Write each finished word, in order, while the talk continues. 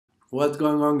What's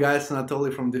going on, guys?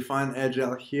 Anatoly from Define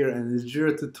Agile here, and in this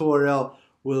Jira tutorial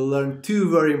we'll learn two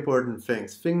very important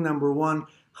things. Thing number one,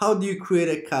 how do you create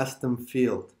a custom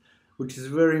field? Which is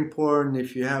very important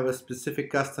if you have a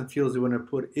specific custom fields you want to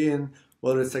put in,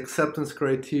 whether it's acceptance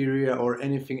criteria or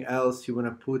anything else you want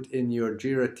to put in your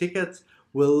Jira tickets.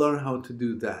 We'll learn how to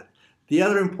do that. The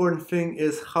other important thing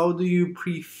is how do you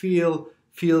pre-fill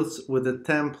fields with a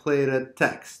templated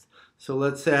text. So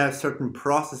let's say I have a certain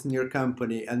process in your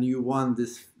company and you want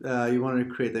to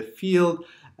create a field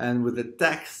and with a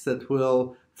text that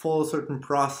will follow a certain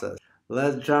process.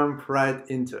 Let's jump right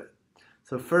into it.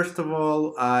 So first of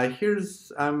all,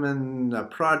 I'm in a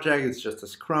project. It's just a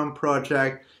Scrum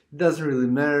project. It doesn't really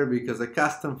matter because the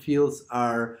custom fields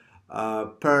are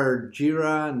per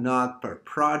Jira, not per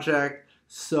project.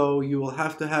 So you will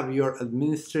have to have your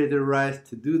administrator rights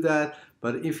to do that.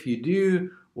 But if you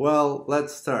do, well,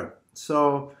 let's start.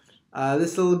 So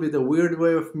this is a little bit a weird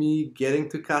way of me getting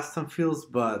to custom fields,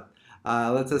 but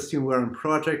let's assume we're on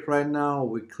project right now.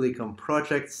 We click on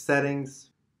project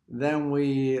settings, then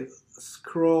we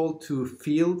scroll to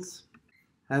fields,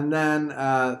 and then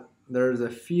there's a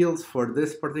fields for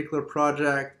this particular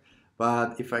project.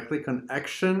 But if I click on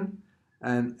action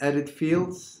and edit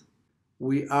fields,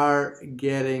 we are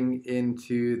getting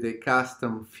into the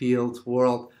custom fields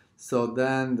world. So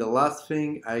then the last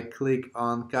thing, I click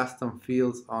on custom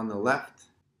fields on the left,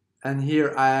 and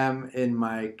here I am in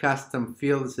my custom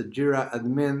fields, a Jira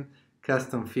admin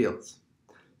custom fields.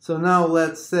 So now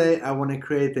let's say I want to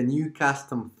create a new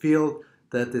custom field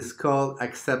that is called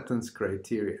acceptance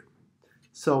criteria.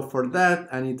 So for that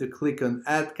I need to click on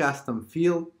add custom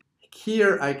field.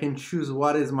 Here I can choose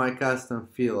what is my custom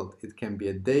field. It can be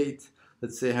a date,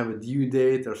 let's say I have a due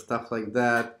date or stuff like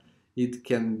that. It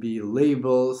can be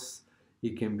labels,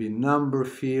 it can be number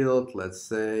field, let's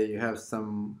say you have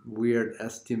some weird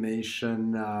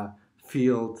estimation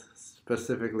field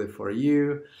specifically for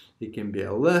you. It can be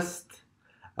a list,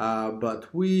 but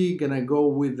we're gonna go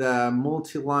with a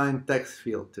multi-line text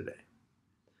field today.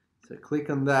 So click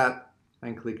on that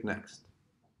and click next.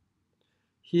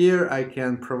 Here I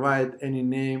can provide any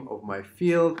name of my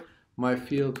field. My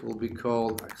field will be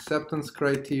called acceptance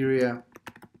criteria.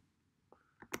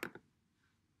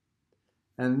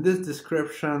 And this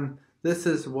description, this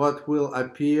is what will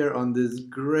appear on this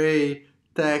gray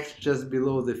text just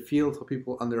below the field so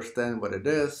people understand what it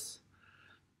is.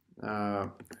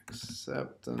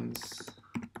 Acceptance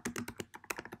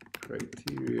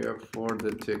criteria for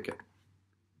the ticket.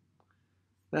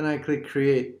 Then I click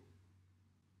create.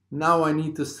 Now I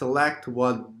need to select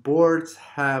what boards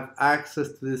have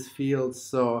access to this field.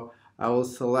 So I will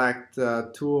select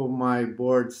two of my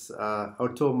boards, or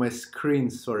two of my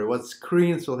screens, sorry. What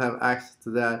screens will have access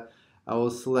to that? I will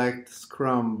select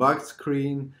Scrum bug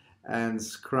screen and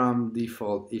Scrum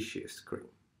default issue screen.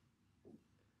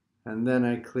 And then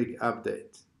I click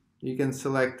update. You can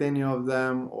select any of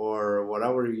them or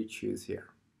whatever you choose here.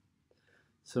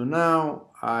 So now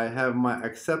I have my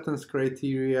acceptance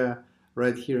criteria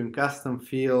right here in custom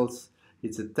fields.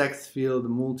 It's a text field,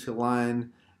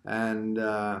 multi-line, and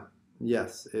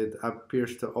yes, it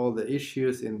appears to all the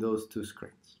issues in those two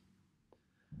screens.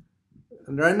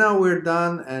 And right now we're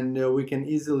done, and we can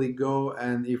easily go,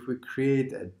 and if we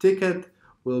create a ticket,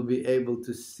 we'll be able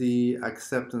to see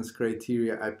acceptance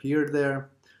criteria appear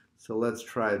there. So let's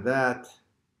try that.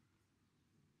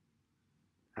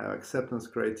 I have acceptance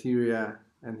criteria,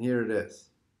 and here it is.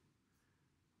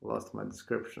 Lost my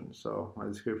description, so my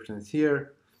description is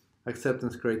here.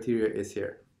 Acceptance criteria is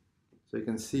here. So you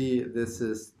can see this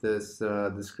is this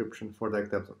description for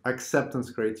the acceptance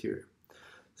criteria.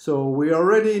 So we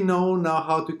already know now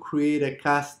how to create a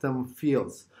custom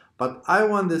fields, but I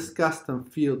want this custom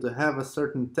field to have a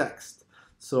certain text.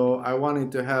 So I want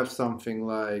it to have something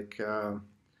like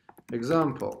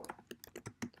example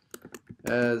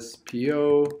as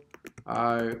PO,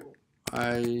 I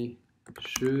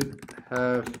should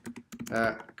have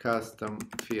a custom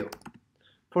field.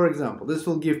 For example, this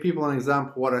will give people an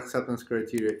example what acceptance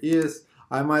criteria is.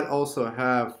 I might also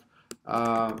have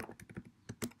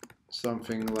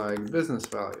something like business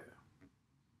value,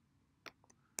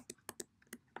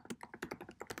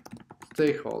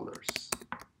 stakeholders.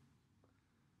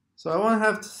 So I want to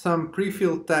have some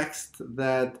pre-filled text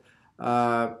that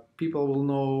people will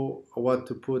know what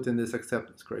to put in this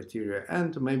acceptance criteria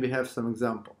and to maybe have some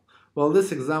example. Well,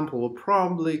 this example will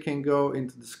probably can go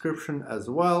into description as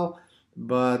well,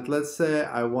 but let's say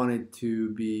I want it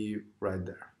to be right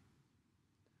there.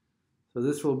 So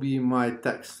this will be my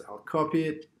text. I'll copy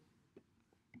it.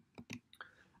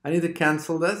 I need to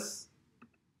cancel this.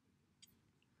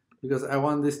 because I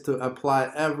want this to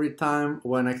apply every time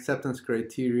when acceptance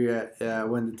criteria,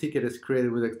 when the ticket is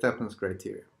created with acceptance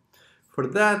criteria. For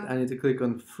that, I need to click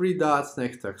on three dots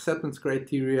next to acceptance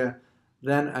criteria.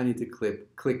 Then I need to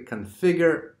click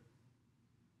configure.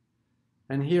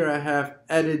 And here I have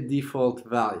edit default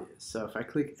value. So if I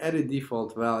click edit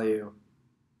default value,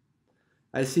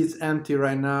 I see it's empty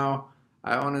right now.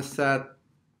 I want to set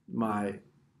my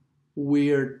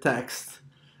weird text.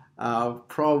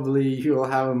 Probably you will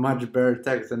have a much better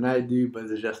text than I do, but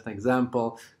it's just an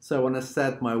example. So I want to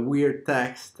set my weird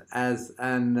text as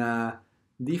an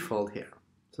default here.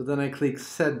 So then I click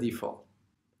set default.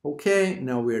 Okay,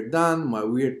 now we're done. My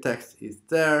weird text is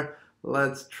there.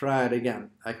 Let's try it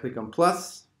again. I click on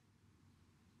plus.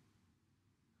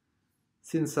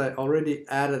 Since I already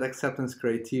added acceptance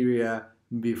criteria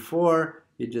before,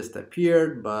 it just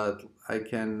appeared, but I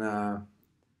can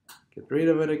get rid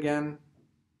of it again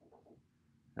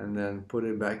and then put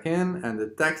it back in, and the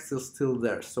text is still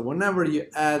there. So whenever you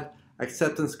add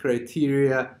acceptance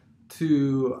criteria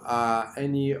to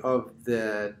any of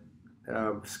the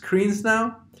screens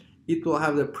now, it will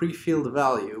have the pre-filled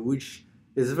value, which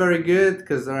is very good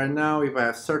because right now if I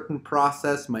have certain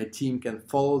process, my team can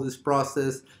follow this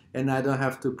process and I don't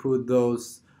have to put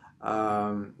those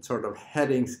sort of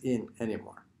headings in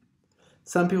anymore.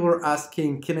 Some people are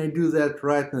asking, can I do that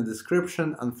right in the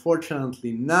description?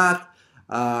 Unfortunately not.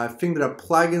 I think there are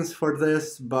plugins for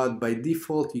this, but by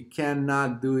default you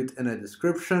cannot do it in a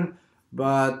description.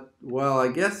 But well, I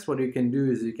guess what you can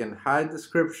do is you can hide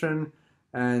description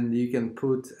and you can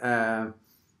put a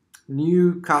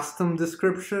new custom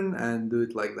description and do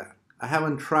it like that. I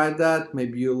haven't tried that.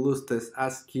 Maybe you'll lose this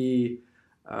ASCII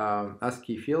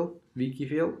field, wiki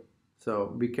field. So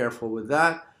be careful with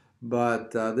that.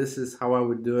 But this is how I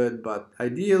would do it. But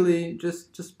ideally,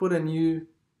 just put a new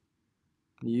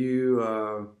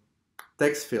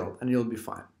text field and you'll be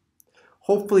fine.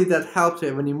 Hopefully that helps. If you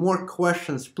have any more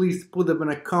questions, please put them in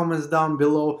the comments down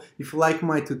below. If you like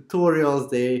my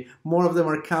tutorials, more of them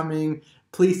are coming.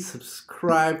 Please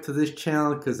subscribe to this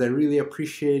channel because I really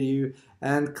appreciate you.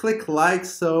 And click like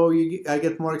so I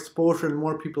get more exposure and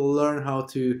more people learn how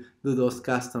to do those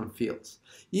custom fields.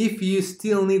 If you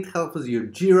still need help with your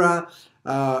Jira,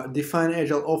 Define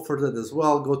Agile offers it as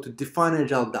well. Go to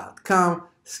defineagile.com,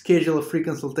 schedule a free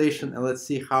consultation, and let's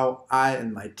see how I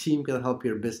and my team can help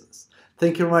your business.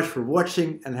 Thank you very much for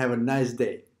watching and have a nice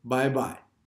day. Bye bye.